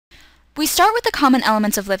We start with the common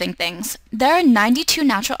elements of living things. There are 92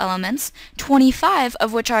 natural elements, 25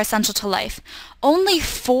 of which are essential to life. Only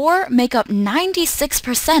 4 make up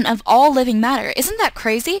 96% of all living matter. Isn't that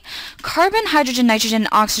crazy? Carbon, hydrogen, nitrogen, and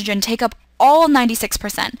oxygen take up all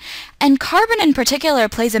 96%. And carbon in particular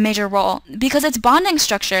plays a major role because its bonding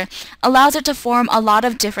structure allows it to form a lot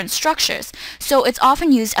of different structures. So it's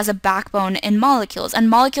often used as a backbone in molecules, and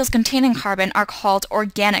molecules containing carbon are called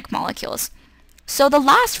organic molecules. So the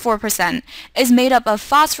last 4% is made up of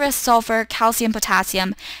phosphorus, sulfur, calcium,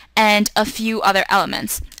 potassium, and a few other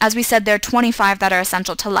elements. As we said, there are 25 that are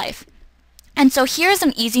essential to life. And so here's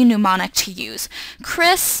an easy mnemonic to use.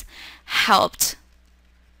 Chris helped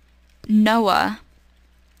Noah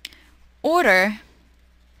order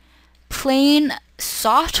plain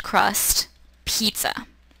soft crust pizza.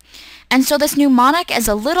 And so this mnemonic is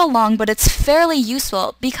a little long, but it's fairly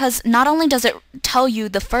useful because not only does it tell you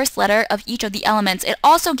the first letter of each of the elements, it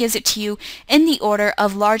also gives it to you in the order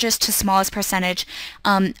of largest to smallest percentage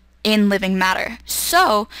in living matter.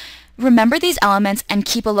 So remember these elements and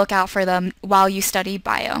keep a lookout for them while you study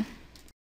bio.